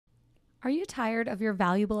Are you tired of your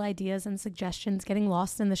valuable ideas and suggestions getting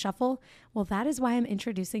lost in the shuffle? Well, that is why I'm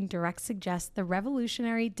introducing Direct Suggest, the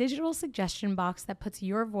revolutionary digital suggestion box that puts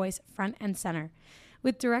your voice front and center.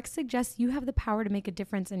 With Direct Suggest, you have the power to make a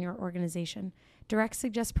difference in your organization. Direct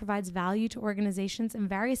Suggest provides value to organizations in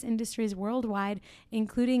various industries worldwide,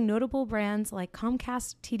 including notable brands like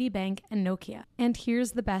Comcast, TD Bank, and Nokia. And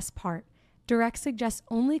here's the best part. Direct Suggest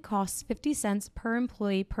only costs 50 cents per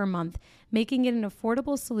employee per month, making it an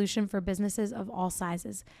affordable solution for businesses of all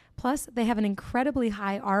sizes. Plus, they have an incredibly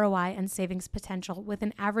high ROI and savings potential with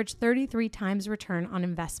an average 33 times return on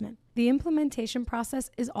investment. The implementation process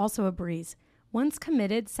is also a breeze. Once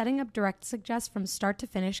committed, setting up Direct Suggest from start to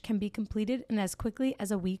finish can be completed in as quickly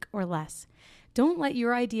as a week or less. Don't let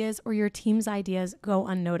your ideas or your team's ideas go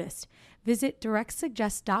unnoticed. Visit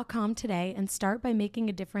directsuggest.com today and start by making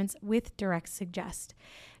a difference with Direct Suggest.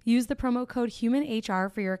 Use the promo code HUMANHR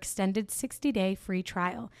for your extended 60-day free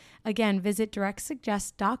trial. Again, visit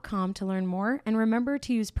directsuggest.com to learn more, and remember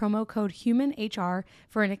to use promo code HUMANHR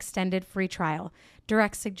for an extended free trial.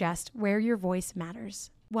 Direct Suggest, where your voice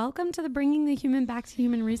matters. Welcome to the Bringing the Human Back to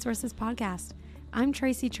Human Resources podcast. I'm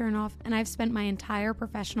Tracy Chernoff, and I've spent my entire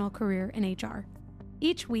professional career in HR.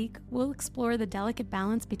 Each week, we'll explore the delicate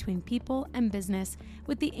balance between people and business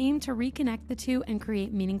with the aim to reconnect the two and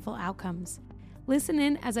create meaningful outcomes. Listen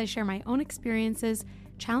in as I share my own experiences,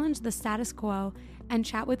 challenge the status quo, and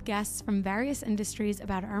chat with guests from various industries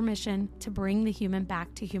about our mission to bring the human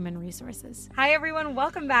back to human resources. Hi, everyone.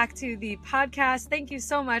 Welcome back to the podcast. Thank you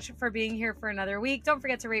so much for being here for another week. Don't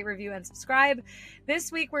forget to rate, review, and subscribe.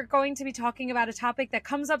 This week, we're going to be talking about a topic that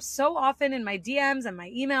comes up so often in my DMs and my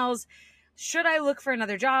emails. Should I look for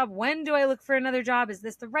another job? When do I look for another job? Is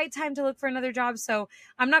this the right time to look for another job? So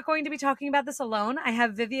I'm not going to be talking about this alone. I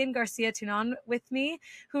have Vivian Garcia-Tunon with me,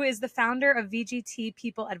 who is the founder of VGT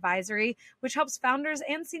People Advisory, which helps founders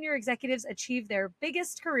and senior executives achieve their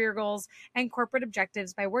biggest career goals and corporate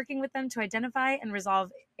objectives by working with them to identify and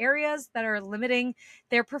resolve areas that are limiting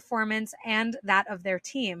their performance and that of their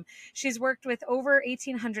team. She's worked with over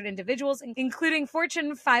 1,800 individuals, including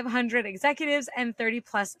Fortune 500 executives and 30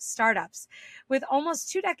 plus startups. With almost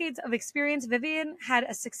 2 decades of experience, Vivian had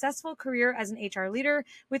a successful career as an HR leader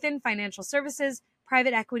within financial services,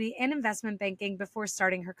 private equity, and investment banking before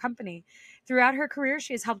starting her company. Throughout her career,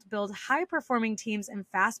 she has helped build high-performing teams and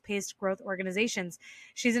fast-paced growth organizations.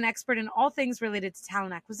 She's an expert in all things related to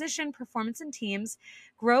talent acquisition, performance in teams,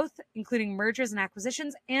 growth, including mergers and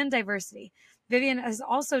acquisitions, and diversity. Vivian has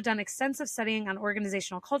also done extensive studying on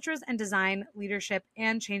organizational cultures and design, leadership,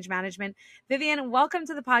 and change management. Vivian, welcome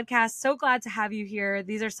to the podcast. So glad to have you here.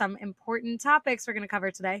 These are some important topics we're going to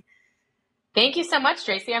cover today. Thank you so much,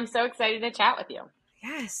 Tracy. I'm so excited to chat with you.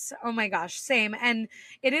 Yes. Oh my gosh. Same. And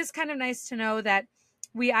it is kind of nice to know that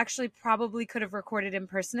we actually probably could have recorded in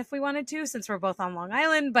person if we wanted to, since we're both on Long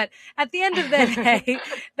Island. But at the end of the day,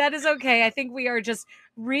 that is okay. I think we are just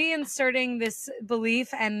reinserting this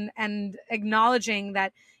belief and acknowledging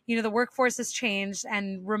that, you know, the workforce has changed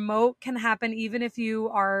and remote can happen even if you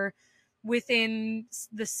are within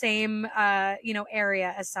the same,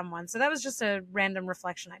 area as someone. So that was just a random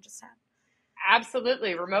reflection I just had.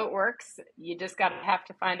 Absolutely. Remote works. You just have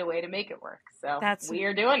to find a way to make it work. So we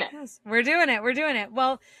are doing it. Yes, we're doing it. We're doing it.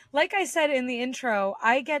 Well, like I said in the intro,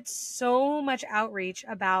 I get so much outreach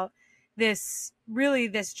about this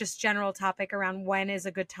just general topic around when is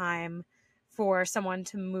a good time for someone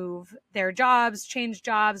to move their jobs, change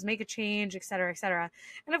jobs, make a change, et cetera, et cetera.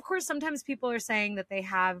 And of course, sometimes people are saying that they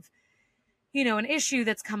have, you know, an issue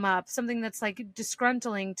that's come up, something that's like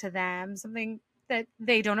disgruntling to them, something that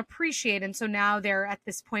they don't appreciate. And so now they're at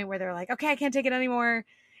this point where they're like, okay, I can't take it anymore.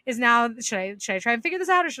 Should I try and figure this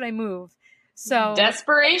out or should I move? So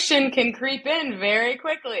desperation can creep in very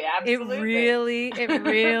quickly. Absolutely. It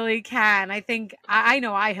really can. I think I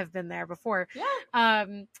know I have been there before. Yeah.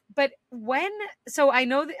 But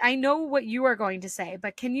I know what you are going to say,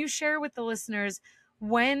 but can you share with the listeners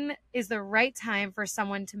when is the right time for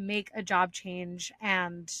someone to make a job change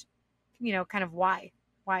and, you know, kind of why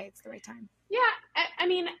it's the right time? Yeah, I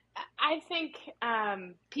mean, I think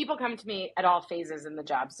people come to me at all phases in the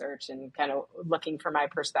job search and kind of looking for my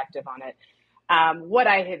perspective on it. What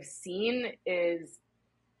I have seen is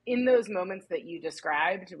in those moments that you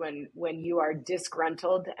described, when you are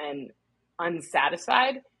disgruntled and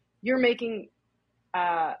unsatisfied, you're making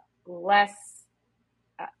less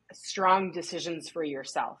strong decisions for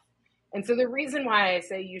yourself. And so the reason why I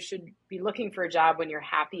say you should be looking for a job when you're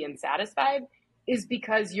happy and satisfied is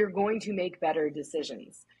because you're going to make better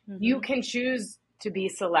decisions. Mm-hmm. You can choose to be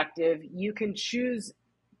selective. You can choose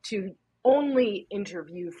to only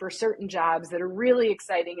interview for certain jobs that are really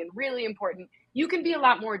exciting and really important you can be a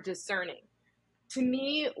lot more discerning. To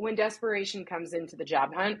me, when desperation comes into the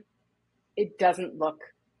job hunt, it doesn't look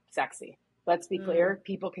sexy. Let's be clear.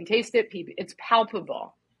 People can taste it. It's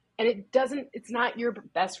palpable. And it's not your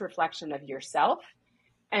best reflection of yourself.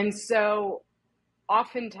 And so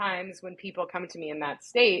oftentimes when people come to me in that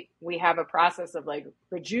state, we have a process of like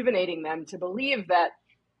rejuvenating them to believe that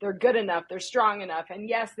they're good enough, they're strong enough, and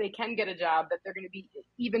yes, they can get a job that they're going to be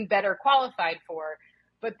even better qualified for.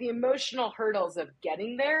 But the emotional hurdles of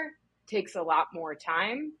getting there takes a lot more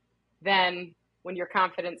time than when you're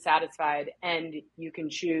confident, satisfied, and you can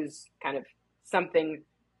choose kind of something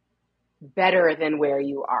better than where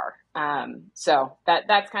you are. So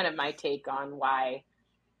that's kind of my take on why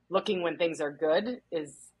looking when things are good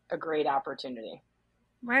is a great opportunity.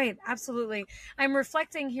 Right. Absolutely. I'm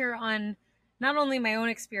reflecting here on not only my own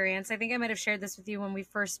experience. I think I might have shared this with you when we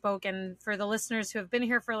first spoke. And for the listeners who have been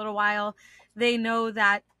here for a little while, they know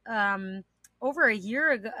that over a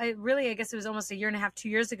year ago, I guess it was almost a year and a half, 2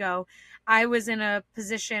 years ago, I was in a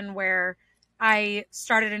position where I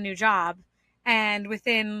started a new job. And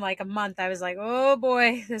within like a month, I was like, oh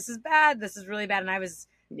boy, this is bad. This is really bad. And I was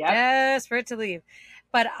desperate to leave.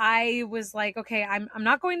 But I was like, okay, I'm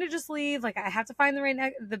not going to just leave. Like I have to find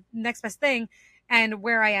the next best thing. And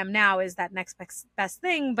where I am now is that next best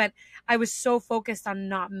thing. But I was so focused on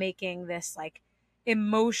not making this like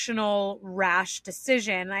emotional rash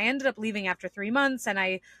decision. I ended up leaving after 3 months. And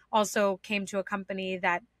I also came to a company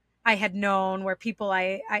that I had known where people,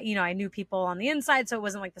 I knew people on the inside. So it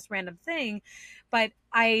wasn't like this random thing, but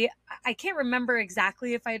I can't remember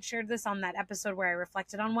exactly if I had shared this on that episode where I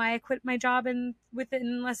reflected on why I quit my job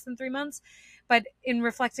within less than 3 months. But in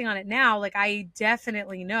reflecting on it now, like I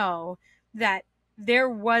definitely know that there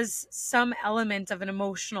was some element of an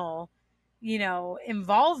emotional,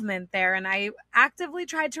 involvement there. And I actively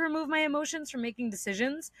tried to remove my emotions from making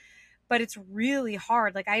decisions, but it's really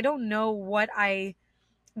hard. Like I don't know what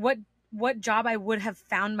job I would have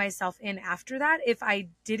found myself in after that if I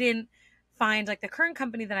didn't find like the current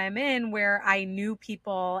company that I'm in where I knew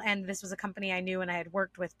people and this was a company I knew and I had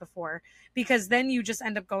worked with before, because then you just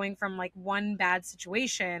end up going from like one bad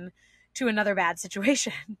situation to another bad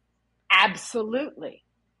situation. Absolutely.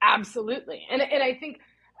 Absolutely. And I think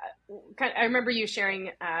I remember you sharing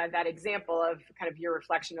that example of kind of your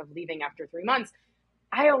reflection of leaving after 3 months.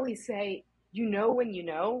 I always say, when you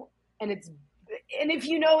know, and if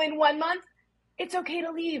you know in 1 month, it's okay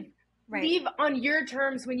to leave. Right. Leave on your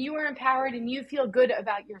terms when you are empowered and you feel good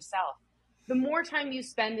about yourself. The more time you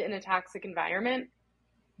spend in a toxic environment,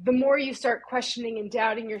 the more you start questioning and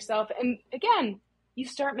doubting yourself. And again, you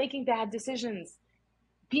start making bad decisions.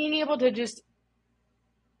 Being able to just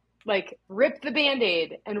like rip the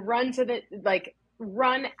Band-Aid and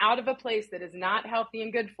run out of a place that is not healthy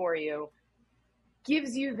and good for you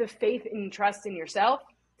gives you the faith and trust in yourself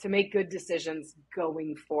to make good decisions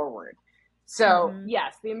going forward. So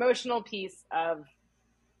yes, the emotional piece of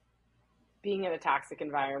being in a toxic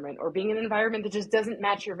environment or being in an environment that just doesn't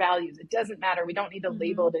match your values. It doesn't matter. We don't need to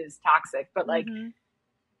label it as toxic, but like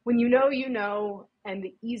when you know, and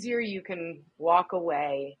the easier you can walk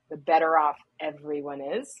away, the better off everyone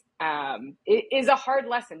is. It is a hard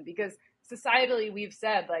lesson because societally we've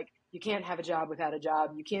said like, you can't have a job without a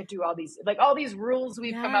job. You can't do all these rules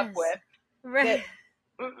we've come up with. Right.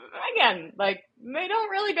 That, again, like they don't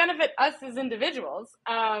really benefit us as individuals.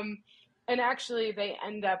 And actually they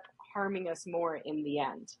end up harming us more in the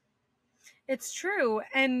end. It's true.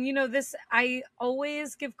 And I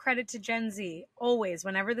always give credit to Gen Z, always,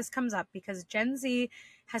 whenever this comes up, because Gen Z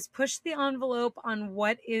has pushed the envelope on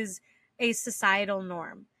what is a societal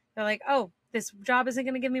norm. They're like, oh, this job isn't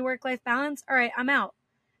going to give me work-life balance. All right, I'm out.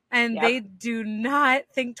 And they do not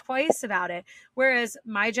think twice about it. Whereas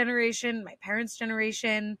my generation, my parents'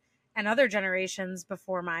 generation, and other generations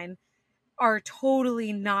before mine are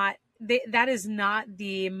totally not, that is not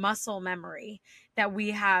the muscle memory that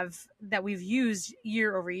we've used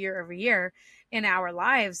year over year over year in our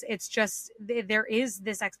lives. It's just, there is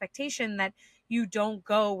this expectation that you don't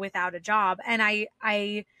go without a job. And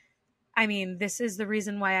I mean, this is the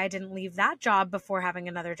reason why I didn't leave that job before having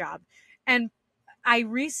another job. And I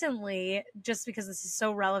recently, just because this is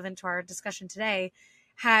so relevant to our discussion today,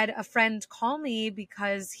 had a friend call me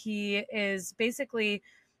because he is basically,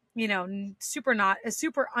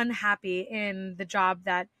 super unhappy in the job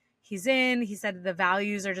that he's in. He said the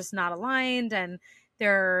values are just not aligned and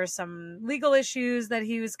there are some legal issues that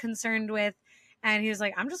he was concerned with. And he was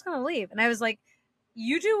like, I'm just going to leave. And I was like,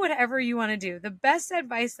 you do whatever you want to do. The best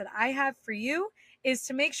advice that I have for you is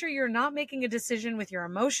to make sure you're not making a decision with your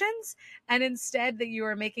emotions and instead that you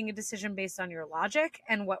are making a decision based on your logic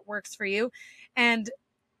and what works for you. And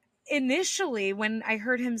initially when I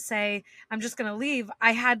heard him say, I'm just going to leave,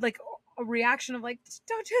 I had like a reaction of like,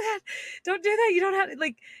 don't do that. Don't do that. You don't have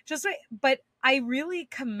like, just wait. But I really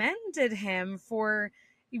commended him for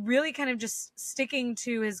really kind of just sticking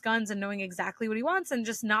to his guns and knowing exactly what he wants and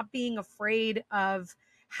just not being afraid of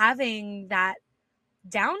having that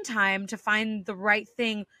downtime to find the right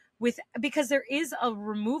thing because there is a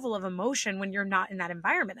removal of emotion when you're not in that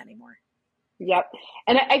environment anymore. Yep.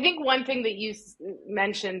 And I think one thing that you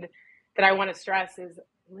mentioned that I want to stress is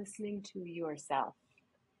listening to yourself.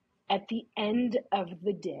 At the end of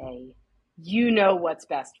the day, you know what's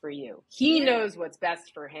best for you. He knows what's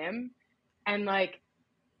best for him. And like,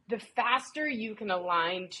 the faster you can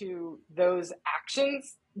align to those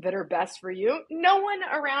actions that are best for you, no one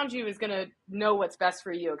around you is going to know what's best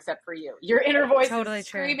for you except for you. Your inner voice is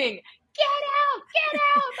screaming, get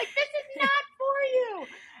out, like this is not for you.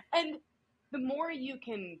 And the more you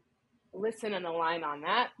can listen and align on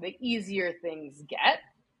that, the easier things get.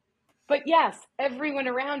 But yes, everyone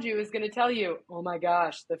around you is going to tell you, oh my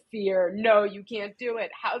gosh, the fear, no, you can't do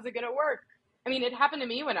it. How's it going to work? I mean, it happened to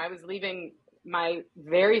me when I was leaving my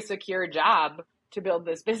very secure job to build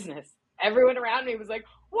this business. Everyone around me was like,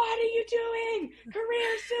 what are you doing?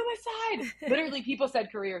 Career suicide. Literally, people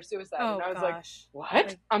said career suicide. Oh, and I was gosh. like,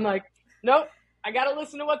 what? I'm like, nope, I got to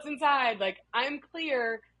listen to what's inside. Like, I'm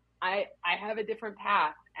clear. I have a different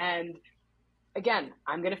path. And again,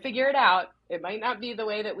 I'm going to figure it out. It might not be the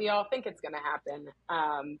way that we all think it's going to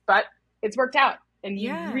happen. But it's worked out. And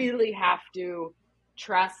you really have to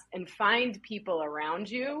trust and find people around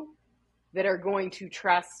you that are going to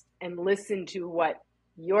trust and listen to what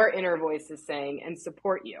your inner voice is saying and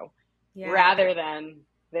support you rather than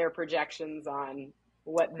their projections on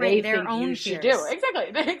what they think you should do.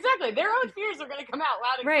 Exactly. Their own fears are going to come out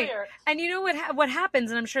loud and clear. And you know what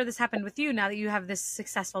happens, and I'm sure this happened with you now that you have this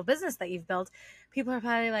successful business that you've built, people are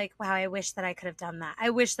probably like, wow, I wish that I could have done that. I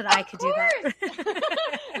wish that I could do that. And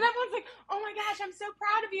everyone's like, oh my gosh, I'm so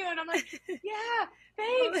proud of you. And I'm like, yeah,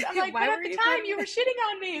 thanks. I'm like, but at the time you were shitting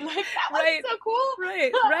on me. Like, that was so cool.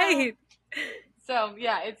 Right. So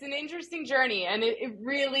yeah, it's an interesting journey. And it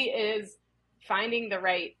really is finding the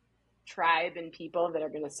right tribe and people that are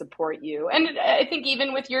going to support you. And I think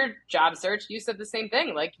even with your job search, you said the same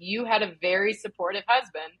thing. Like, you had a very supportive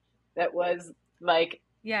husband that was like,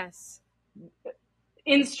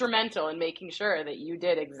 instrumental in making sure that you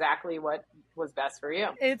did exactly what was best for you.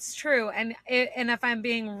 It's true. And if I'm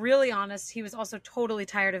being really honest, he was also totally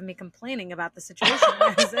tired of me complaining about the situation.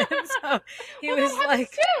 So he was like,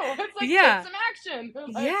 it's like, take some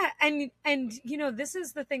action. And you know, this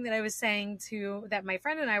is the thing that I was saying that my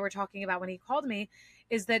friend and I were talking about when he called me,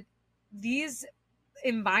 is that these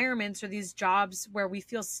environments or these jobs where we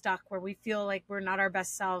feel stuck, where we feel like we're not our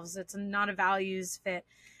best selves, it's not a values fit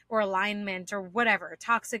or alignment or whatever,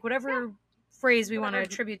 toxic, whatever phrase we want to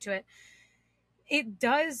attribute to it, it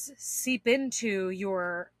does seep into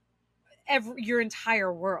your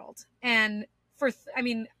entire world. And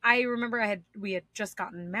I remember we had just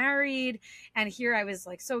gotten married, and here I was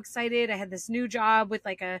like so excited. I had this new job with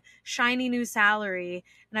like a shiny new salary,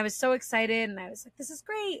 and I was so excited, and I was like, this is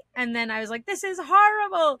great. And then I was like, this is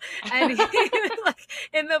horrible. And he was like,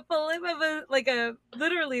 in the flip of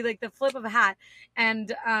literally like the flip of a hat.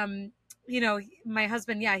 And, you know, my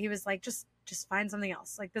husband, he was like, just find something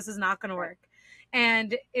else. Like, this is not going to work.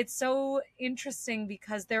 And it's so interesting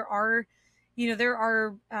because there are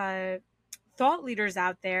thought leaders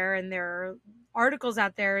out there, and there are articles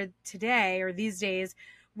out there today or these days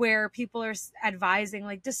where people are advising,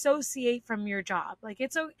 like, dissociate from your job. Like,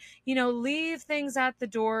 it's leave things at the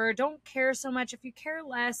door. Don't care so much. If you care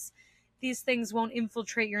less, these things won't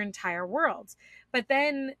infiltrate your entire world. But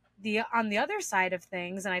then on the other side of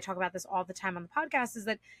things, and I talk about this all the time on the podcast, is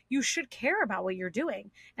that you should care about what you're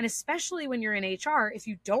doing. And especially when you're in HR, if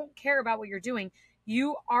you don't care about what you're doing,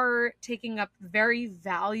 you are taking up very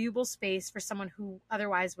valuable space for someone who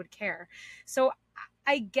otherwise would care. So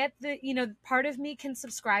I get that, part of me can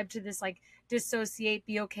subscribe to this, like, dissociate,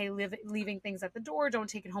 be okay leaving things at the door, don't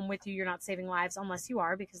take it home with you. You're not saving lives unless you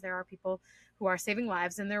are, because there are people who are saving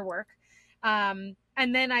lives in their work. And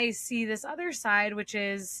then I see this other side, which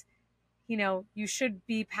is, you should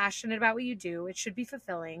be passionate about what you do. It should be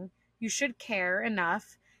fulfilling. You should care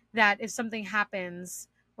enough that if something happens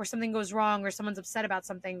or something goes wrong or someone's upset about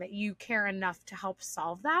something, that you care enough to help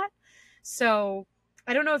solve that. So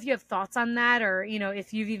I don't know if you have thoughts on that, or,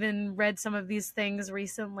 if you've even read some of these things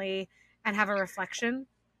recently and have a reflection.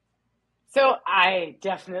 So I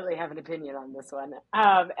definitely have an opinion on this one.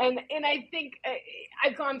 And I think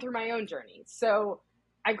I've gone through my own journey. So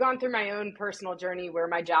I've gone through my own personal journey where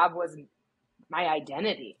my job was my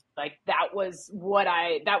identity. Like that was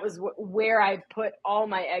where I put all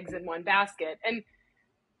my eggs in one basket. And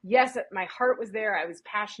yes, my heart was there. I was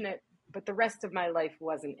passionate, but the rest of my life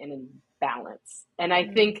wasn't in balance. And I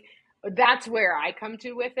think that's where I come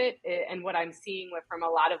to with it. And what I'm seeing from a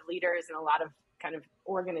lot of leaders and a lot of kind of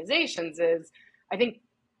organizations is, I think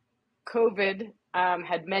COVID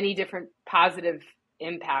had many different positive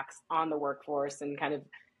impacts on the workforce, and kind of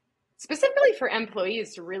specifically for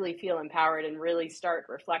employees to really feel empowered and really start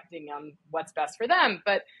reflecting on what's best for them.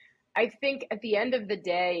 But I think at the end of the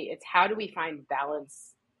day, it's how do we find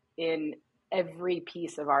balance in every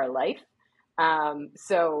piece of our life?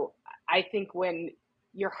 So I think when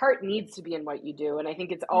your heart needs to be in what you do, and I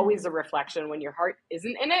think it's always a reflection when your heart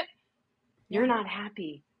isn't in it, you're not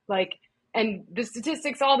happy. Like, and the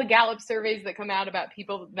statistics, all the Gallup surveys that come out about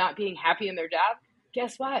people not being happy in their job,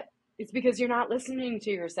 guess what? It's because you're not listening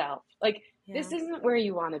to yourself. Like, this isn't where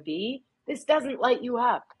you want to be. This doesn't light you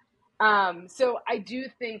up. So I do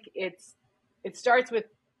think it starts with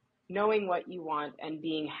knowing what you want and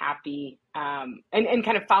being happy, and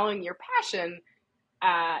kind of following your passion,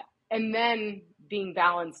 and then being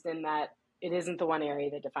balanced in that it isn't the one area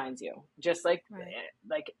that defines you. Just like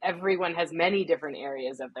everyone has many different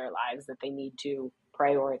areas of their lives that they need to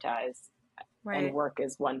prioritize, and work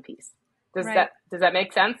as one piece. Does that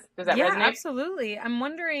make sense? Does that resonate? Yeah, absolutely. I'm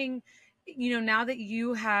wondering, now that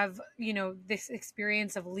you have, this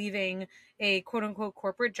experience of leaving a quote unquote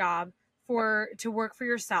corporate job to work for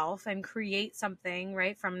yourself and create something,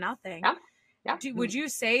 right, from nothing. Yeah. Would you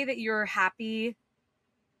say that you're happier,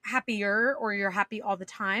 or you're happy all the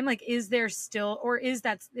time? Like, is there still, or is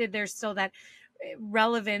that there's still that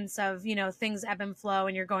relevance of, things ebb and flow,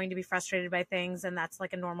 and you're going to be frustrated by things, and that's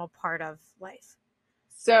like a normal part of life?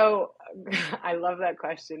 So I love that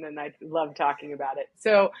question, and I love talking about it.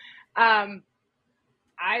 So I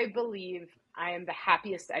believe I am the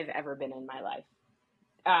happiest I've ever been in my life.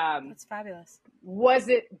 That's fabulous. Was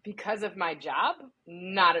it because of my job?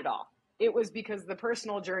 Not at all. It was because the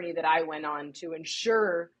personal journey that I went on to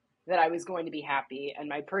ensure that I was going to be happy, and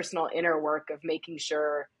my personal inner work of making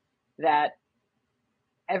sure that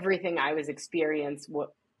everything I was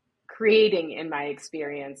creating in my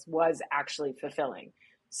experience was actually fulfilling.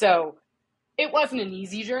 So it wasn't an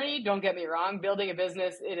easy journey. Don't get me wrong. Building a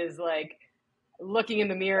business, it is like looking in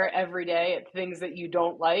the mirror every day at things that you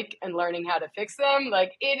don't like and learning how to fix them.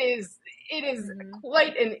 Like it is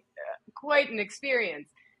quite an experience.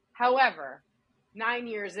 However, 9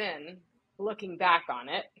 years in, looking back on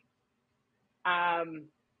it, I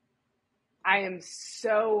am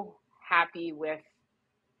so happy with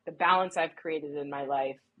the balance I've created in my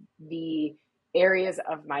life, the areas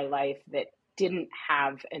of my life that didn't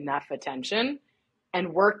have enough attention,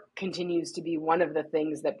 and work continues to be one of the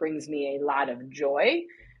things that brings me a lot of joy.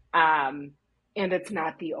 And it's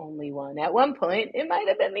not the only one. At one point, it might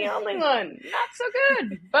have been the only one. Not so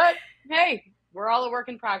good, but hey, we're all a work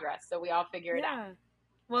in progress, so we all figure it out.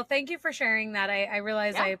 Well, thank you for sharing that. I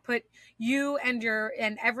realize I put you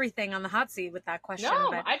and everything on the hot seat with that question. No,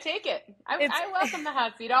 but I take it. I welcome the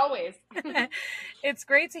hot seat always. It's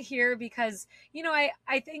great to hear because,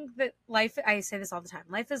 I think that life, I say this all the time,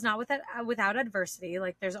 life is not without adversity.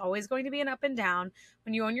 Like there's always going to be an up and down.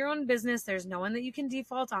 When you own your own business, there's no one that you can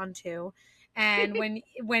default onto. And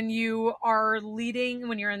when you are leading,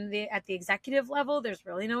 when you're at the executive level, there's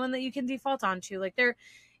really no one that you can default onto. Like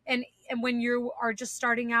and when you are just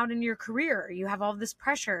starting out in your career, you have all this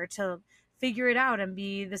pressure to figure it out and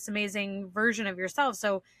be this amazing version of yourself.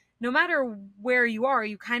 So no matter where you are,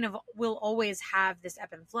 you kind of will always have this ebb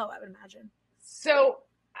and flow, I would imagine. So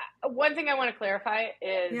one thing I want to clarify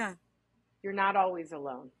is you're not always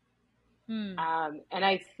alone. And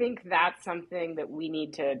I think that's something that we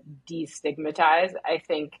need to destigmatize. I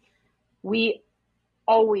think we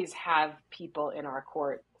always have people in our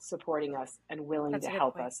court supporting us and willing to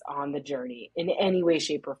help us on the journey in any way,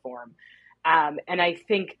 shape, or form. And I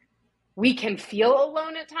think we can feel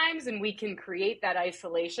alone at times, and we can create that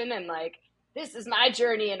isolation and like, this is my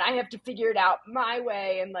journey and I have to figure it out my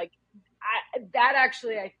way. And like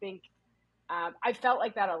I think I felt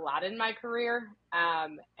like that a lot in my career.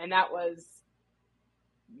 And that was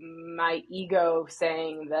my ego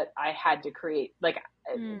saying that I had to create, like,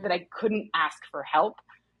 that I couldn't ask for help.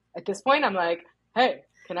 At this point, I'm like, hey,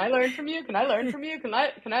 can I learn from you? Can I learn from you? Can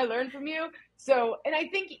I learn from you? So, and I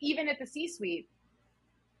think even at the C-suite,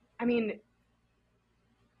 I mean,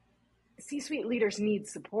 C-suite leaders need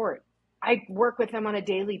support. I work with them on a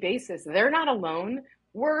daily basis. They're not alone.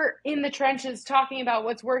 We're in the trenches talking about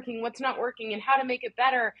what's working, what's not working, and how to make it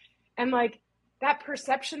better. And like that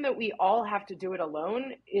perception that we all have to do it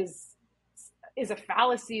alone is is a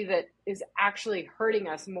fallacy that is actually hurting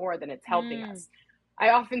us more than it's helping us.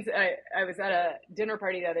 I was at a dinner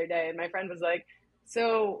party the other day, and my friend was like,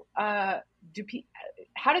 so how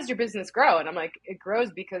does your business grow? And I'm like, it grows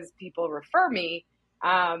because people refer me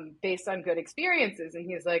based on good experiences. And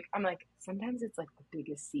I'm like, sometimes it's like the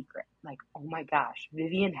biggest secret. Like, oh my gosh,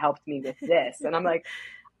 Vivian helped me with this. And I'm like,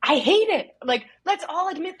 I hate it. Like, let's all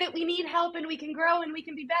admit that we need help and we can grow and we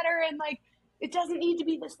can be better. And like, it doesn't need to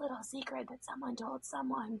be this little secret that someone told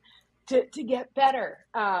someone to get better.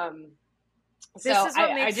 This is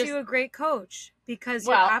what makes you a great coach, because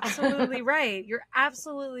you're absolutely right. You're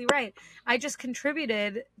absolutely right. I just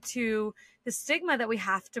contributed to the stigma that we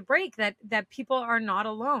have to break, that people are not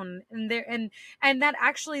alone, and that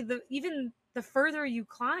actually even the further you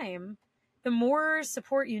climb, the more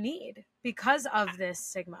support you need because of this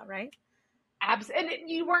stigma, right? And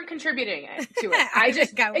you weren't contributing to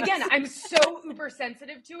it. I'm so uber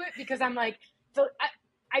sensitive to it because I'm like,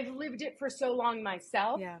 I've lived it for so long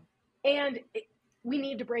myself. Yeah. And we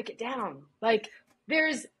need to break it down. Like,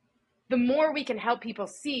 the more we can help people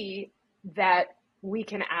see that we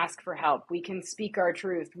can ask for help, we can speak our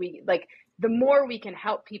truth. The more we can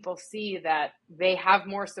help people see that they have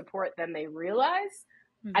more support than they realize,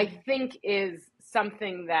 I think is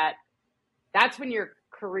something that's when your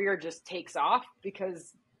career just takes off,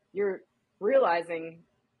 because you're realizing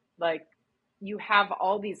like you have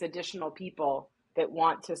all these additional people that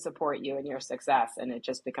want to support you in your success, and it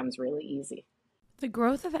just becomes really easy. The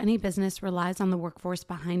growth of any business relies on the workforce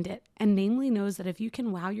behind it, and Namely knows that if you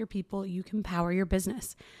can wow your people, you can power your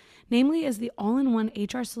business. Namely is the all-in-one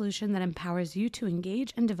HR solution that empowers you to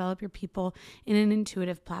engage and develop your people in an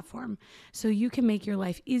intuitive platform, so you can make your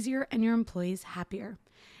life easier and your employees happier.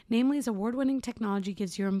 Namely's award-winning technology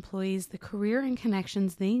gives your employees the career and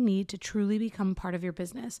connections they need to truly become part of your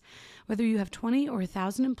business. Whether you have 20 or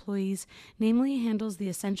 1,000 employees, Namely handles the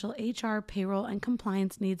essential HR, payroll, and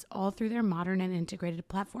compliance needs all through their modern and integrated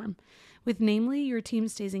platform. With Namely, your team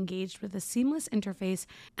stays engaged with a seamless interface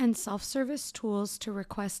and self-service tools to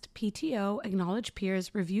request PTO, acknowledge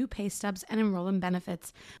peers, review pay stubs, and enroll in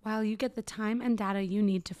benefits, while you get the time and data you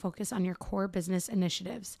need to focus on your core business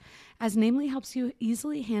initiatives. As Namely helps you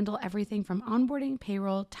easily handle everything from onboarding,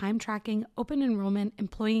 payroll, time tracking, open enrollment,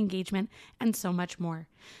 employee engagement, and so much more.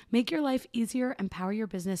 Make your life easier and power your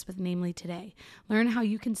business with Namely today. Learn how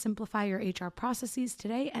you can simplify your HR processes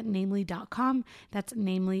today at namely.com. That's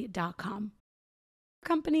namely.com. If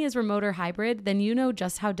your company is remote or hybrid, then you know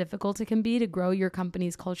just how difficult it can be to grow your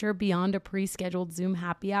company's culture beyond a pre-scheduled Zoom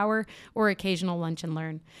happy hour or occasional lunch and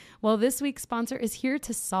learn. Well, this week's sponsor is here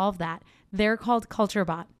to solve that. They're called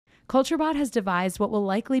CultureBot. CultureBot has devised what will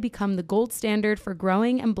likely become the gold standard for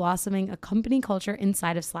growing and blossoming a company culture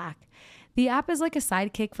inside of Slack. The app is like a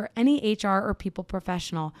sidekick for any HR or people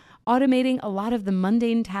professional, automating a lot of the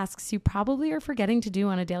mundane tasks you probably are forgetting to do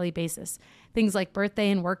on a daily basis. Things like birthday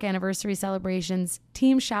and work anniversary celebrations,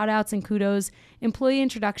 team shoutouts and kudos, employee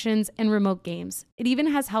introductions, and remote games. It even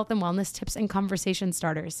has health and wellness tips and conversation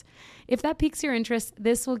starters. If that piques your interest,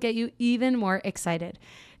 this will get you even more excited.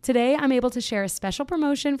 Today, I'm able to share a special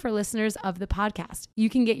promotion for listeners of the podcast. You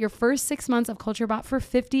can get your first 6 months of CultureBot for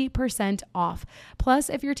 50% off. Plus,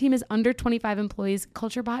 if your team is under 25 employees,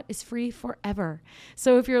 CultureBot is free forever.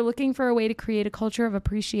 So if you're looking for a way to create a culture of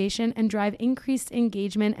appreciation and drive increased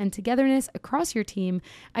engagement and togetherness across your team,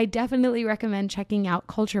 I definitely recommend checking out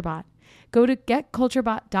CultureBot. Go to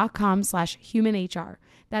getculturebot.com/humanhr.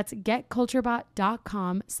 That's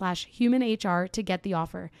getculturebot.com/humanhr to get the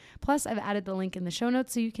offer. Plus, I've added the link in the show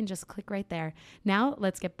notes so you can just click right there. Now,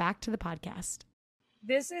 let's get back to the podcast.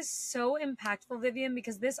 This is so impactful, Vivian,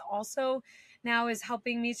 because this also now is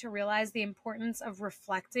helping me to realize the importance of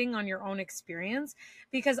reflecting on your own experience,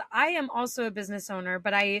 because I am also a business owner,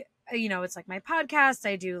 but it's like my podcast,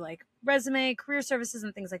 I do like resume, career services,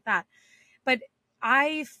 and things like that. But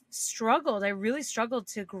I really struggled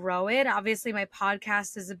to grow it. Obviously, my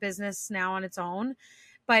podcast is a business now on its own,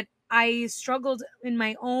 but I struggled in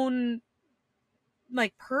my own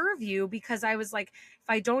like purview, because I was like, if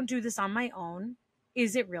I don't do this on my own,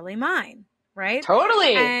 is it really mine? Right?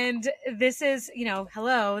 Totally. And this is,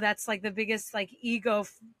 hello, that's like the biggest like ego,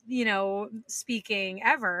 speaking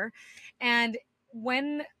ever. And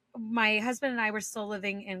when my husband and I were still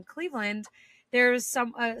living in Cleveland, there's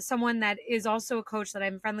someone that is also a coach that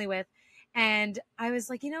I'm friendly with. And I was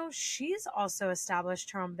like, she's also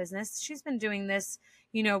established her own business. She's been doing this,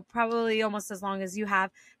 probably almost as long as you have.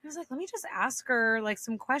 I was like, let me just ask her like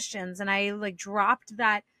some questions. And I like dropped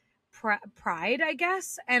that pride, I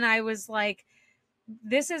guess. And I was like,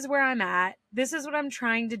 this is where I'm at. This is what I'm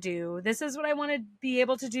trying to do. This is what I want to be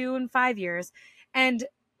able to do in 5 years. And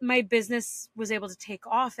my business was able to take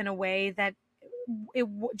off in a way that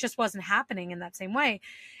just wasn't happening in that same way.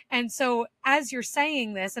 And so as you're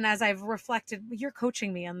saying this, and as I've reflected, you're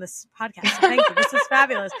coaching me on this podcast. So thank you. This is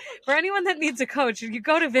fabulous. For anyone that needs a coach, you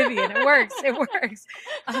go to Vivian. It works. It works.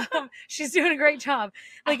 She's doing a great job.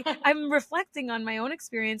 Like, I'm reflecting on my own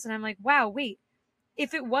experience and I'm like, wow, wait,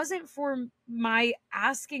 if it wasn't for my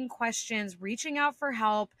asking questions, reaching out for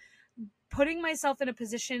help, putting myself in a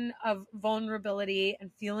position of vulnerability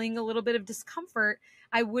and feeling a little bit of discomfort,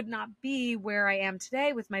 I would not be where I am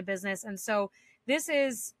today with my business. And so this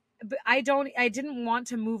is, I didn't want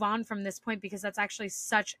to move on from this point because that's actually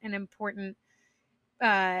such an important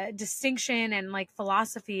distinction and like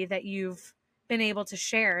philosophy that you've been able to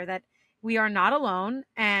share, that we are not alone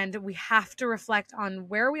and we have to reflect on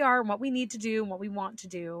where we are and what we need to do and what we want to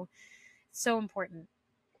do. So important.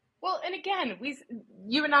 Well, and again,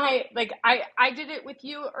 you and I, like, I did it with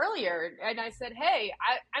you earlier, and I said, hey,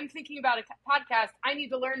 I'm thinking about a podcast. I need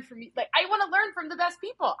to learn from you. Like, I want to learn from the best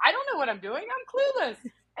people. I don't know what I'm doing. I'm clueless.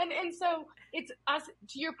 And so it's us,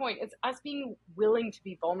 to your point, it's us being willing to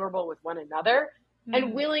be vulnerable with one another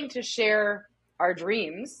and willing to share our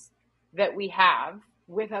dreams that we have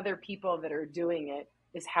with other people that are doing it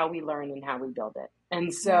is how we learn and how we build it.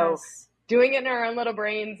 And so doing it in our own little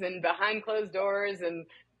brains and behind closed doors and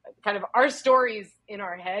kind of our stories in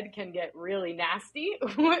our head can get really nasty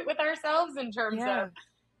with ourselves in terms of,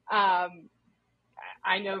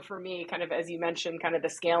 I know for me, kind of, as you mentioned, kind of the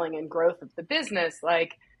scaling and growth of the business,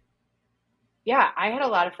 like, yeah, I had a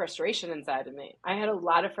lot of frustration inside of me. I had a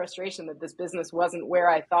lot of frustration that this business wasn't where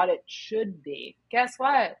I thought it should be. Guess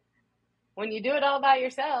what? When you do it all by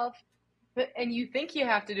yourself and you think you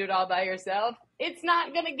have to do it all by yourself, it's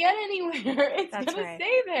not going to get anywhere. It's going to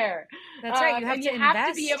stay there. That's right. You have to invest. Have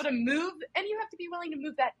to be able to move, and you have to be willing to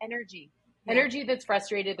move that energy. Yeah. Energy that's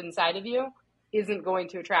frustrated inside of you isn't going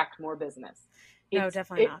to attract more business. No,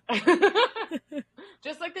 definitely not.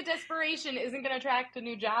 Just like the desperation isn't going to attract a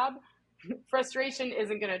new job, frustration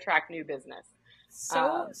isn't going to attract new business.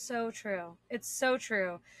 So true. It's so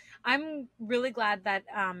true. I'm really glad that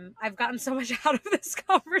I've gotten so much out of this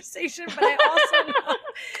conversation, but I also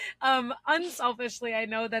know, unselfishly, I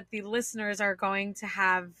know that the listeners are going to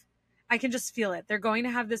have, I can just feel it. They're going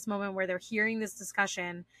to have this moment where they're hearing this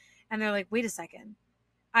discussion and they're like, wait a second,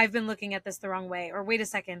 I've been looking at this the wrong way. Or wait a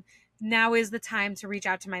second, now is the time to reach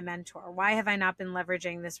out to my mentor. Why have I not been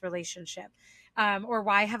leveraging this relationship? Or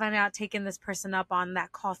why have I not taken this person up on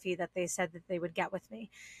that coffee that they said that they would get with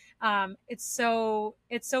me? It's so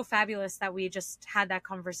fabulous that we just had that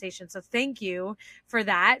conversation. So thank you for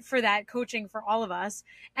that coaching for all of us.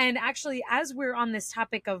 And actually, as we're on this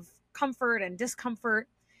topic of comfort and discomfort,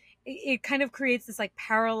 it kind of creates this like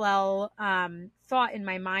parallel thought in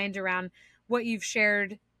my mind around what you've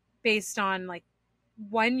shared based on like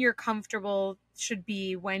when you're comfortable should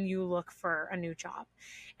be when you look for a new job.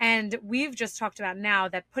 And we've just talked about now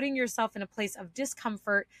that putting yourself in a place of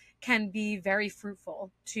discomfort can be very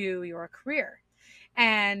fruitful to your career.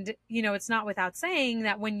 And, you know, it's not without saying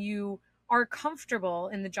that when you are comfortable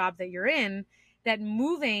in the job that you're in, that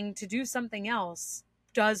moving to do something else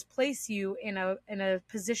does place you in a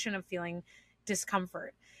position of feeling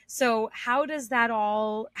discomfort. So how is that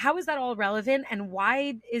all relevant, and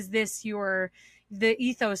why is this the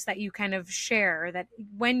ethos that you kind of share, that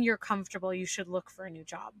when you're comfortable, you should look for a new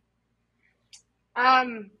job?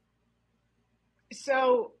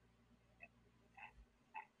 So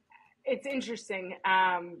it's interesting.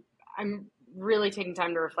 I'm really taking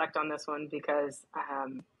time to reflect on this one because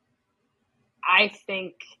I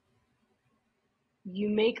think you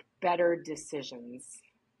make better decisions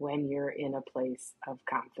when you're in a place of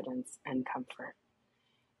confidence and comfort.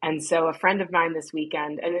 And so a friend of mine this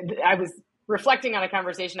weekend, and I was reflecting on a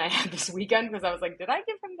conversation I had this weekend because I was like, did I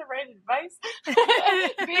give him the right advice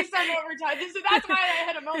based on what we're talking? So that's why I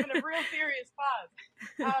had a moment of real serious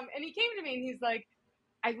pause. And he came to me and he's like,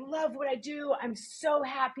 I love what I do. I'm so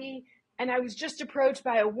happy. And I was just approached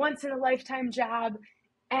by a once in a lifetime job.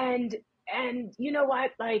 And you know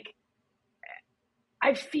what? Like,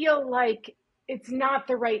 I feel like it's not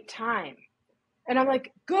the right time. And I'm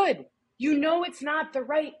like, good. You know, it's not the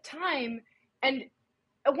right time. And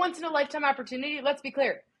a once in a lifetime opportunity, let's be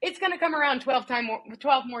clear, it's going to come around 12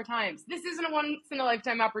 more times. This isn't a once in a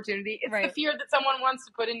lifetime opportunity. It's the fear that someone wants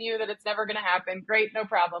to put in you that it's never going to happen. Great, no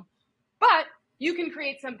problem. But you can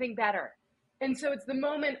create something better. And so it's the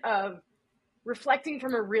moment of reflecting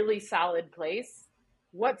from a really solid place,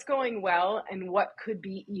 what's going well and what could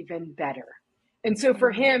be even better. And so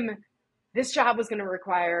for him, this job was going to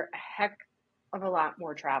require a heck of a lot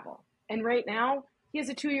more travel. And right now, he has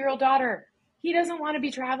a 2-year-old daughter. He doesn't want to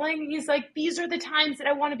be traveling. He's like, these are the times that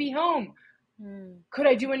I want to be home. Could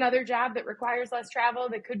I do another job that requires less travel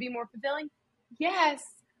that could be more fulfilling? Yes.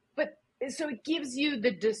 But so it gives you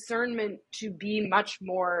the discernment to be much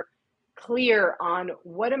more clear on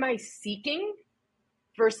what am I seeking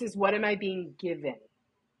versus what am I being given.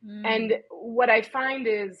 And what I find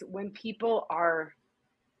is when people are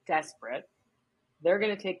desperate, they're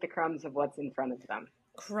going to take the crumbs of what's in front of them.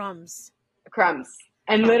 Crumbs.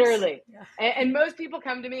 And literally, and most people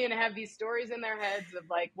come to me and have these stories in their heads of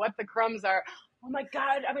like what the crumbs are. Oh my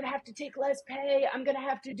God, I'm going to have to take less pay. I'm going to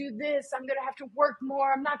have to do this. I'm going to have to work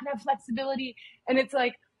more. I'm not going to have flexibility. And it's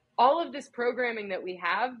like all of this programming that we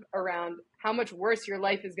have around how much worse your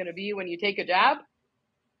life is going to be when you take a job.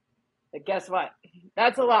 But guess what?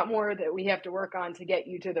 That's a lot more that we have to work on to get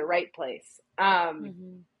you to the right place.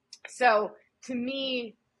 So to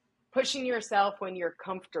me, pushing yourself when you're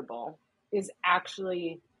comfortable is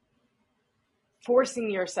actually forcing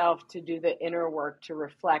yourself to do the inner work to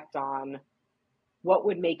reflect on what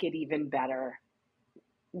would make it even better.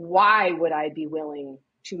 Why would I be willing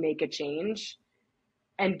to make a change?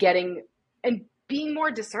 And being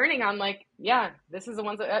more discerning on like, yeah, this is a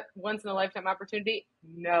once in a lifetime opportunity.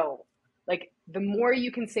 No, like the more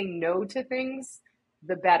you can say no to things,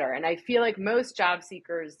 the better. And I feel like most job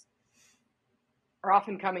seekers are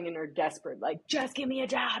often coming in are desperate, like, just give me a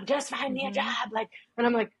job, just find me a job. Like, and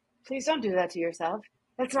I'm like, please don't do that to yourself.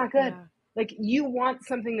 That's not good. Yeah. Like you want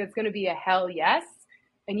something that's going to be a hell yes.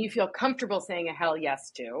 And you feel comfortable saying a hell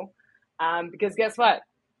yes to, because guess what?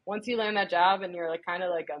 Once you land that job and you're like, kind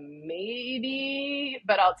of like a maybe,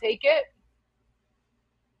 but I'll take it.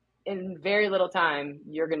 In very little time,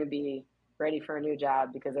 you're going to be ready for a new job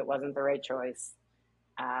because it wasn't the right choice.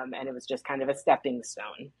 And it was just kind of a stepping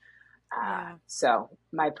stone. So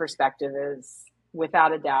my perspective is,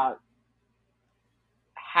 without a doubt,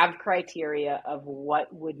 have criteria of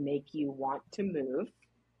what would make you want to move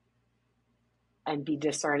and be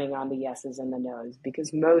discerning on the yeses and the nos,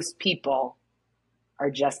 because most people are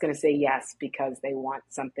just going to say yes because they want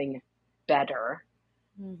something better.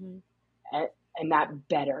 And that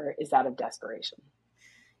better is out of desperation.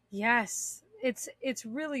 Yes, it's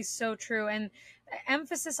really so true. And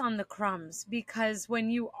emphasis on the crumbs, because when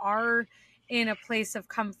you are in a place of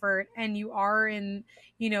comfort and you are in,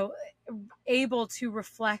 able to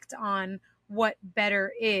reflect on what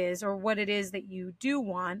better is or what it is that you do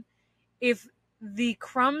want, if the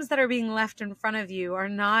crumbs that are being left in front of you are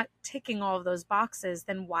not ticking all of those boxes,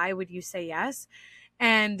 then why would you say yes?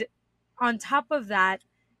 And on top of that,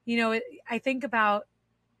 I think about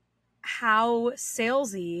how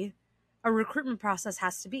salesy a recruitment process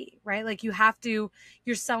has to be, right? Like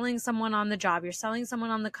you're selling someone on the job, you're selling someone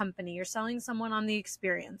on the company, you're selling someone on the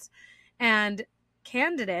experience. And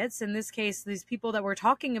candidates, in this case, these people that we're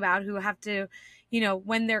talking about who have to,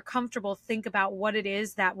 when they're comfortable, think about what it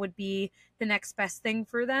is that would be the next best thing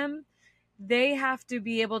for them. They have to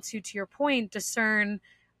be able to your point, discern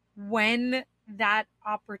when that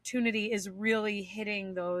opportunity is really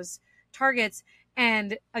hitting those targets.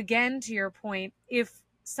 And again, to your point, if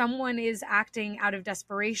someone is acting out of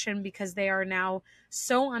desperation because they are now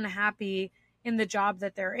so unhappy in the job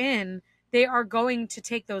that they're in, they are going to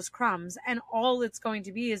take those crumbs, and all it's going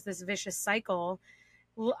to be is this vicious cycle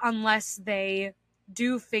unless they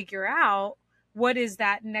do figure out what is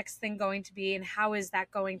that next thing going to be and how is that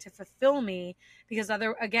going to fulfill me, because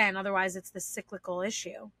otherwise it's this cyclical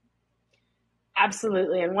issue.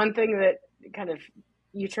 Absolutely. And one thing that kind of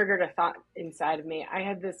you triggered a thought inside of me. I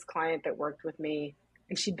had this client that worked with me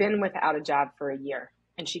and she'd been without a job for a year.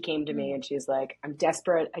 And she came to me and she's like, I'm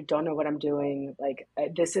desperate. I don't know what I'm doing. Like,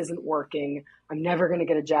 this isn't working. I'm never going to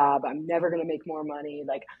get a job. I'm never going to make more money.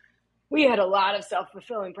 Like, we had a lot of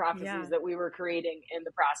self-fulfilling prophecies that we were creating in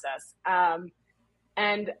the process.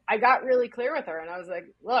 And I got really clear with her and I was like,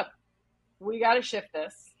 look, we got to shift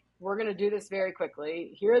this. We're going to do this very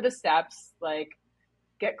quickly. Here are the steps. Like,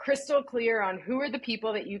 get crystal clear on who are the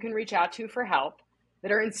people that you can reach out to for help,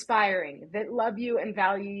 that are inspiring, that love you and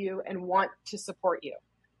value you and want to support you.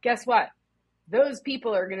 Guess what? Those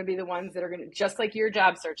people are going to be the ones that are going to, just like your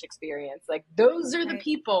job search experience, like those are the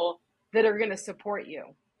people that are going to support you.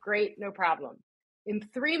 Great, no problem. In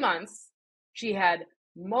 3 months, she had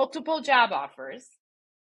multiple job offers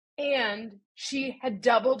and she had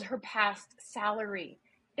doubled her past salary.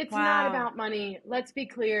 It's not about money. Let's be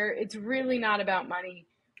clear. It's really not about money.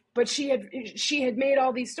 But she had made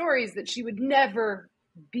all these stories that she would never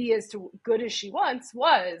be as good as she once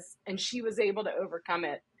was, and she was able to overcome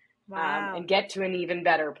it and get to an even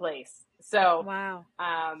better place. So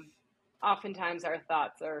oftentimes our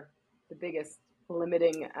thoughts are the biggest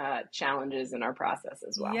limiting challenges in our process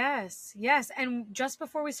as well. Yes, yes. And just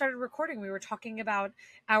before we started recording, we were talking about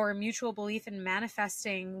our mutual belief in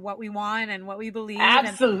manifesting what we want and what we believe.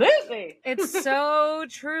 Absolutely. And it's so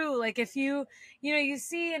true. Like if you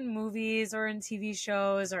see in movies or in TV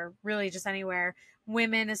shows or really just anywhere,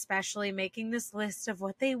 women especially making this list of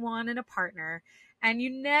what they want in a partner. And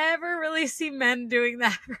you never really see men doing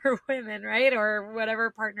that for women, right? Or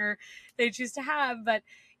whatever partner they choose to have. But,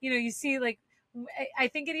 you see like, I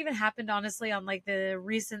think it even happened honestly on like the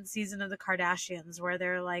recent season of the Kardashians where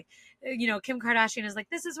they're like, Kim Kardashian is like,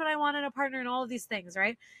 this is what I want in a partner and all of these things,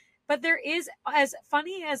 right? But there is, as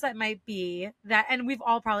funny as that might be, that, and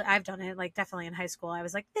I've done it, like definitely in high school. I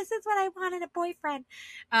was like, this is what I want in a boyfriend.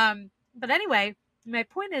 But anyway, my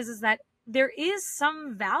point is that there is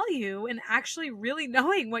some value in actually really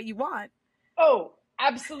knowing what you want. Oh,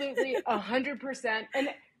 absolutely. 100%. And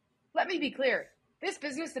let me be clear, this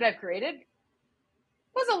business that I've created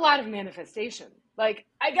was a lot of manifestation. Like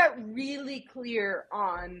I got really clear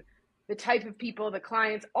on the type of people, the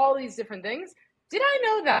clients, all these different things. Did I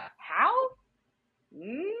know that? How?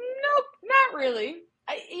 Nope, not really.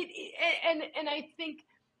 I think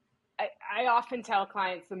I often tell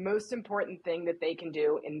clients the most important thing that they can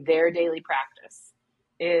do in their daily practice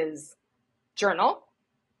is journal.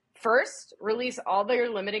 First, release all their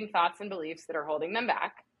limiting thoughts and beliefs that are holding them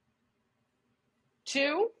back.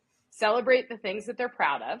 2, celebrate the things that they're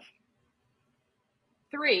proud of.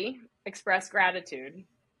 3, express gratitude.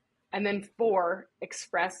 And then 4,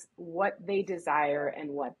 express what they desire and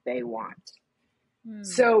what they want.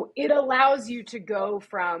 So it allows you to go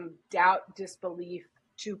from doubt, disbelief,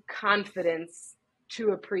 to confidence,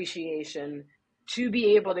 to appreciation, to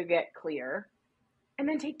be able to get clear. And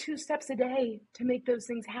then take 2 steps a day to make those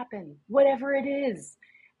things happen, whatever it is.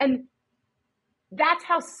 And that's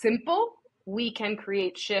how simple we can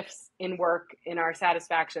create shifts in work, in our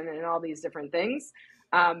satisfaction, and in all these different things.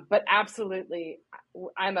 But absolutely,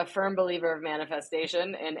 I'm a firm believer of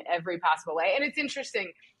manifestation in every possible way. And it's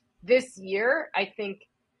interesting, this year, I think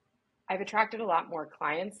I've attracted a lot more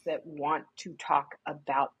clients that want to talk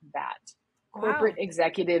about that. Wow. Corporate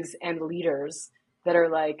executives and leaders that are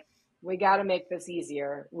like, we got to make this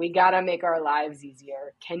easier. We got to make our lives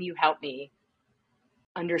easier. Can you help me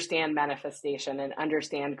understand manifestation and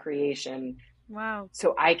understand creation? Wow.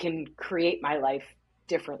 So I can create my life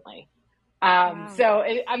differently. Wow. So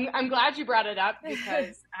I'm glad you brought it up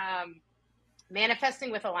because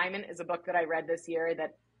Manifesting with Alignment is a book that I read this year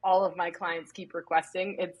that all of my clients keep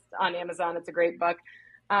requesting. It's on Amazon. It's a great book.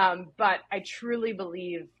 But I truly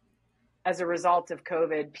believe as a result of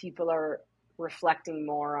COVID, people are reflecting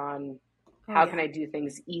more on how can I do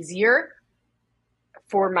things easier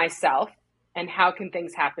for myself and how can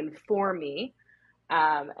things happen for me.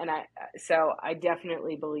 So I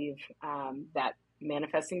definitely believe that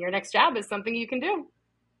manifesting your next job is something you can do.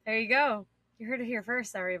 There you go. You heard it here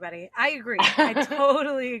first, everybody. I agree. I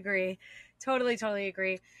totally agree. Totally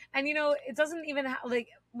agree. And it doesn't even like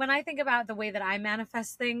when I think about the way that I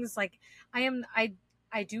manifest things, like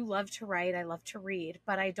I do love to write. I love to read,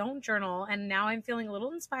 but I don't journal. And now I'm feeling a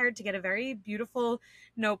little inspired to get a very beautiful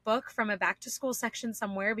notebook from a back to school section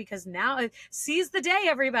somewhere because now it seize the day,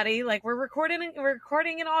 everybody. Like we're recording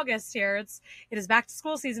in August here. It is back to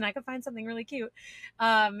school season. I could find something really cute.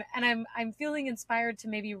 And I'm feeling inspired to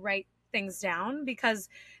maybe write things down because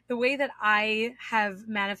the way that I have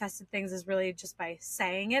manifested things is really just by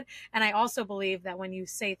saying it. And I also believe that when you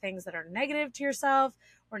say things that are negative to yourself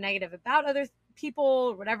or negative about other people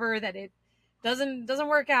or whatever, that it doesn't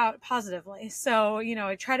work out positively. So,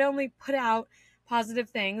 I try to only put out positive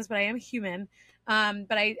things, but I am human.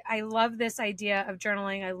 But I love this idea of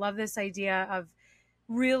journaling. I love this idea of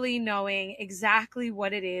really knowing exactly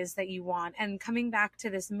what it is that you want. And coming back to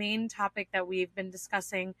this main topic that we've been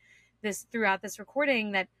discussing throughout this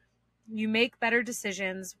recording, that you make better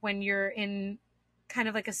decisions when you're in kind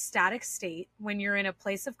of like a static state, when you're in a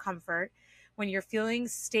place of comfort, when you're feeling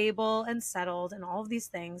stable and settled and all of these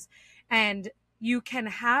things. And you can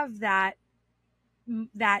have that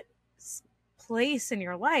place in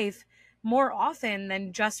your life more often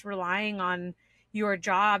than just relying on your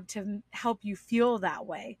job to help you feel that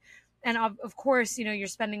way. And of course, you're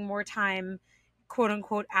spending more time quote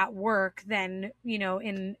unquote at work than,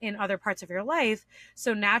 in other parts of your life.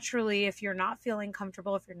 So naturally, if you're not feeling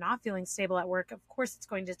comfortable, if you're not feeling stable at work, of course, it's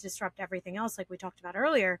going to disrupt everything else like we talked about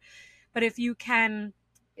earlier. But if you can,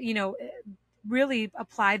 really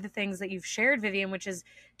apply the things that you've shared, Vivian, which is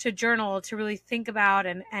to journal, to really think about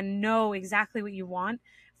and know exactly what you want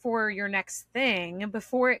for your next thing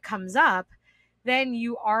before it comes up, then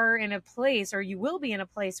you are in a place, or you will be in a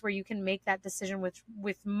place, where you can make that decision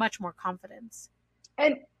with much more confidence.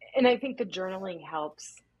 And I think the journaling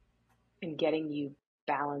helps in getting you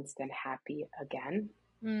balanced and happy again.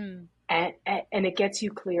 And it gets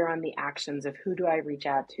you clear on the actions of who do I reach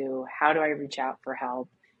out to? How do I reach out for help?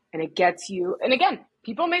 And it gets you, and again,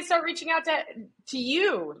 people may start reaching out to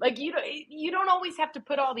you. Like you don't always have to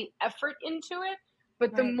put all the effort into it,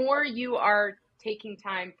 but the more you are taking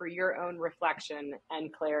time for your own reflection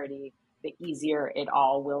and clarity, the easier it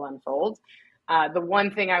all will unfold. The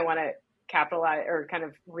one thing I want to capitalize or kind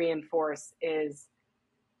of reinforce is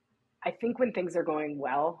I think when things are going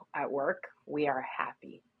well at work, we are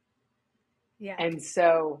happy. Yeah. And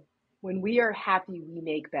so when we are happy, we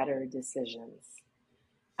make better decisions.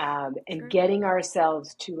 And getting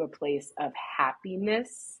ourselves to a place of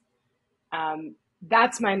happiness,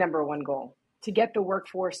 that's my number one goal, to get the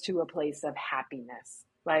workforce to a place of happiness.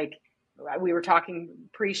 Like we were talking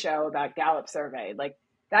pre-show about Gallup survey, like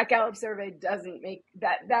that Gallup survey doesn't make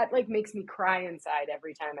that like makes me cry inside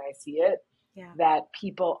every time I see it, that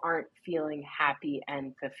people aren't feeling happy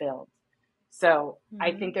and fulfilled. So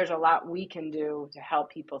I think there's a lot we can do to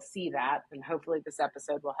help people see that. And hopefully this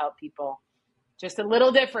episode will help people just a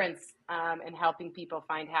little difference in helping people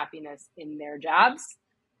find happiness in their jobs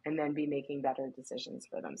and then be making better decisions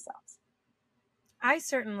for themselves. I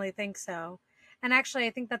certainly think so. And actually, I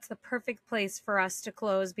think that's the perfect place for us to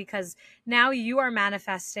close, because now you are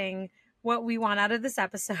manifesting what we want out of this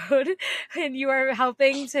episode, and you are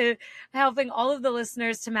helping all of the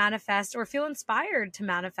listeners to manifest or feel inspired to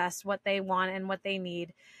manifest what they want and what they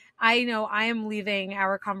need. I know I am leaving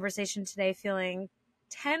our conversation today feeling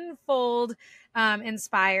tenfold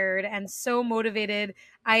inspired and so motivated.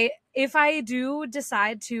 If I do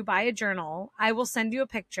decide to buy a journal, I will send you a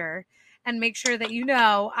picture and make sure that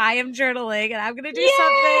I am journaling and I'm going to do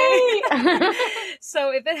something.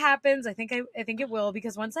 So if it happens, I think it will,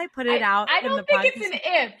 because once I put it out, I don't think it's an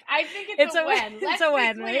if. I think it's a when. Let's be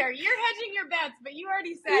clear. Right? You're hedging your bets, but you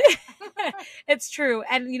already said it. It's true.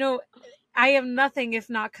 And I am nothing if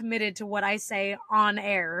not committed to what I say on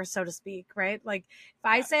air, so to speak, right? Like if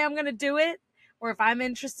I say I'm going to do it, or if I'm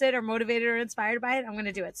interested or motivated or inspired by it, I'm going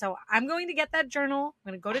to do it. So I'm going to get that journal. I'm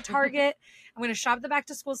going to go to Target. I'm going to shop the back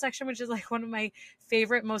to school section, which is like one of my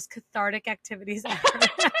favorite, most cathartic activities ever.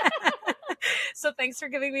 So thanks for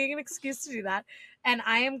giving me an excuse to do that. And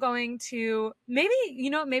I am going to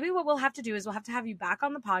maybe what we'll have to do is we'll have to have you back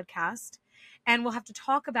on the podcast, and we'll have to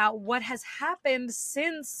talk about what has happened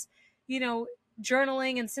since,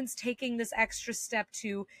 journaling, and since taking this extra step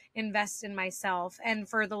to invest in myself. And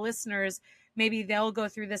for the listeners, maybe they'll go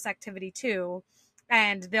through this activity too,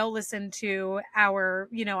 and they'll listen to our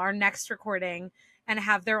next recording and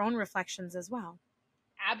have their own reflections as well.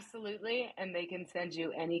 Absolutely. And they can send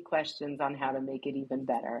you any questions on how to make it even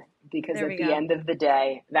better, because at the end of the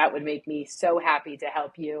day, that would make me so happy to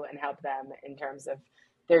help you and help them in terms of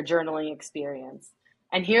their journaling experience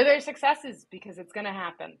and hear their successes, because it's going to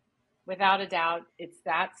happen. Without a doubt, it's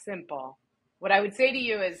that simple. What I would say to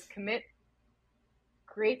you is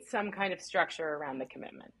create some kind of structure around the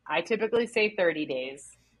commitment. I typically say 30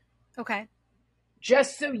 days. Okay.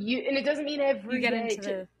 Just so and it doesn't mean every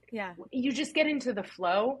day. You just get into the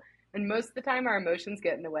flow. And most of the time our emotions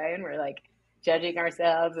get in the way and we're like judging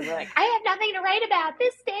ourselves and we're like, I have nothing to write about.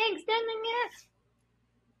 This stinks.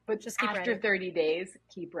 But just after 30 days,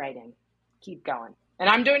 keep writing, keep going. And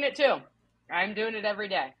I'm doing it too. I'm doing it every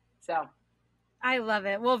day. So I love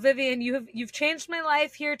it. Well, Vivian, you've changed my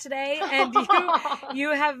life here today, and you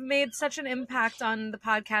have made such an impact on the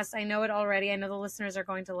podcast. I know it already. I know the listeners are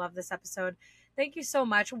going to love this episode. Thank you so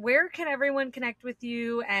much. Where can everyone connect with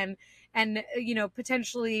you and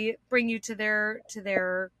potentially bring you to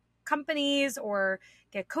their companies or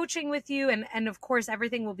get coaching with you? And of course,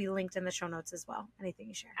 everything will be linked in the show notes as well. Anything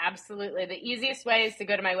you share. Absolutely. The easiest way is to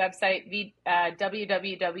go to my website,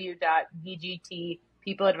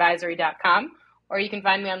 www.vgtpeopleadvisory.com, or you can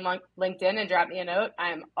find me on LinkedIn and drop me a note.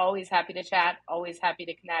 I'm always happy to chat, always happy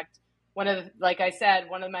to connect. Like I said,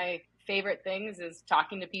 one of my favorite things is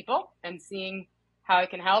talking to people and seeing how I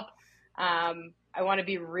can help. I want to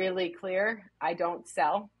be really clear. I don't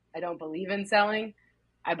sell. I don't believe in selling.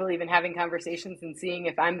 I believe in having conversations and seeing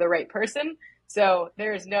if I'm the right person. So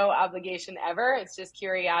there's no obligation ever. It's just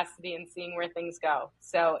curiosity and seeing where things go.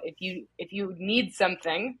 So if you need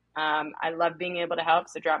something, I love being able to help.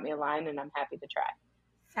 So drop me a line and I'm happy to try.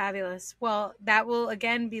 Fabulous. Well, that will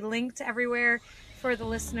again be linked everywhere. for the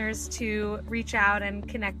listeners to reach out and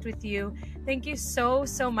connect with you. Thank you so,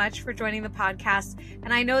 so much for joining the podcast.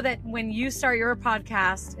 And I know that when you start your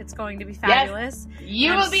podcast, it's going to be fabulous. Yes,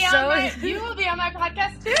 you will be on my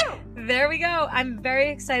podcast too. There we go. I'm very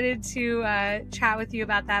excited to chat with you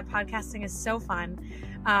about that. Podcasting is so fun.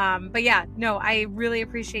 But yeah, no, I really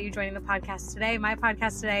appreciate you joining the podcast today, my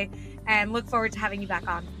podcast today, and look forward to having you back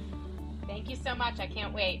on. Thank you so much. I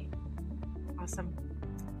can't wait. Awesome.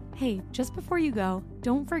 Hey, just before you go,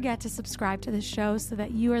 don't forget to subscribe to the show so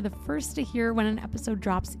that you are the first to hear when an episode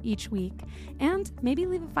drops each week. And maybe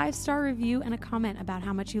leave a 5-star review and a comment about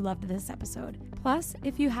how much you loved this episode. Plus,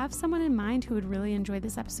 if you have someone in mind who would really enjoy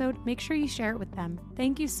this episode, make sure you share it with them.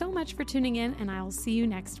 Thank you so much for tuning in, and I will see you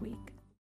next week.